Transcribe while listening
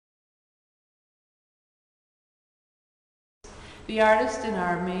The artist in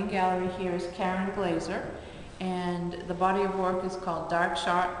our main gallery here is Karen Glaser, and the body of work is called Dark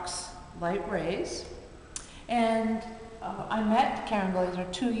Sharks, Light Rays. And I met Karen Glaser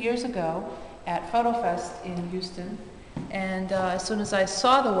 2 years ago at PhotoFest in Houston, and as soon as I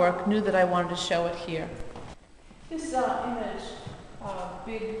saw the work, knew that I wanted to show it here. This image,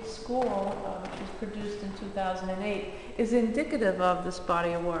 Big School, which was produced in 2008, is indicative of this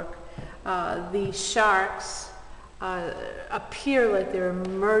body of work. The sharks appear like they're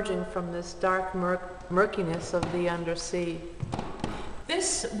emerging from this dark murkiness of the undersea.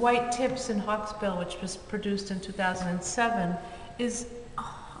 This White Tips and Hawksbill, which was produced in 2007, is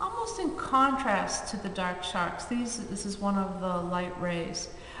almost in contrast to the dark sharks. This is one of the light rays.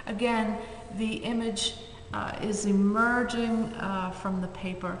 Again, the image is emerging from the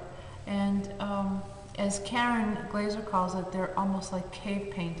paper, and as Karen Glaser calls it, they're almost like cave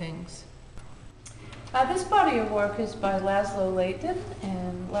paintings. This body of work is by Laszlo Layton,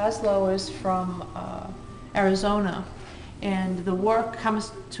 and Laszlo is from Arizona, and the work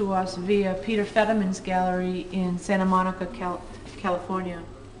comes to us via Peter Fetterman's gallery in Santa Monica, California.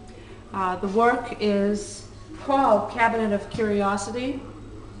 The work is called Cabinet of Curiosity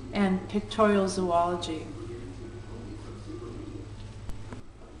and Pictorial Zoology.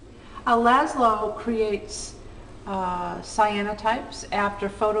 Laszlo creates cyanotypes after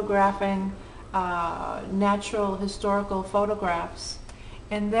photographing natural historical photographs,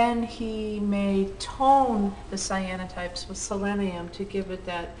 and then he may tone the cyanotypes with selenium to give it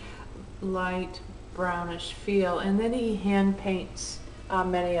that light brownish feel, and then he hand paints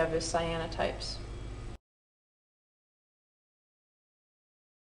many of his cyanotypes.